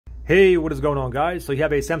Hey, what is going on, guys? So you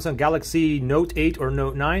have a Samsung Galaxy Note 8 or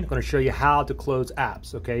Note 9. I'm going to show you how to close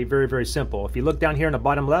apps, okay? Very, very simple. If you look down here in the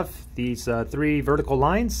bottom left, these three vertical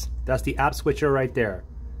lines, that's the app switcher right there.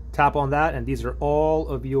 Tap on that, and these are all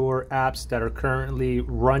of your apps that are currently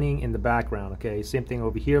running in the background, okay? Same thing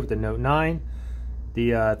over here with the Note 9,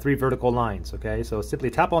 the three vertical lines, okay? So simply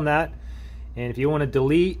tap on that, and if you want to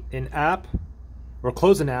delete an app, or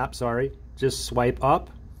close an app, sorry, just swipe up.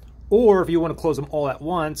 Or if you want to close them all at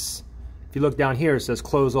once, if you look down here, it says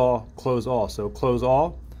close all, close all. So close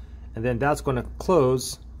all, and then that's going to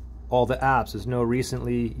close all the apps. There's no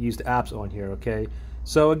recently used apps on here, okay?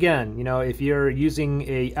 So again, you know, if you're using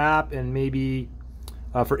a app and maybe,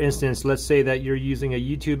 for instance, let's say that you're using a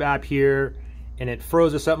YouTube app here and it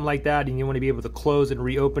froze or something like that, and you want to be able to close and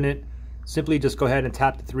reopen it, simply just go ahead and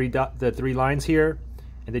tap the three lines here,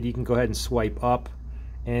 and then you can go ahead and swipe up.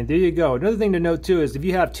 And there you go. Another thing to note too is if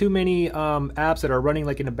you have too many apps that are running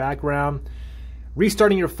like in the background,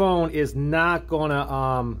 restarting your phone is not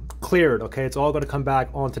gonna clear it, okay? It's all gonna come back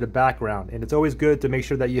onto the background. And it's always good to make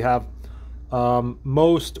sure that you have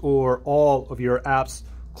most or all of your apps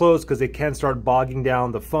closed, because they can start bogging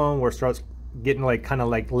down the phone where it starts getting like kind of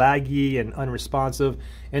like laggy and unresponsive.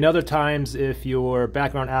 And other times, if your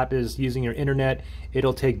background app is using your internet,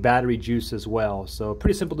 it'll take battery juice as well. So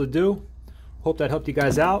pretty simple to do. Hope that helped you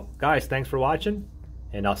guys out. Guys, thanks for watching,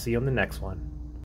 and I'll see you on the next one.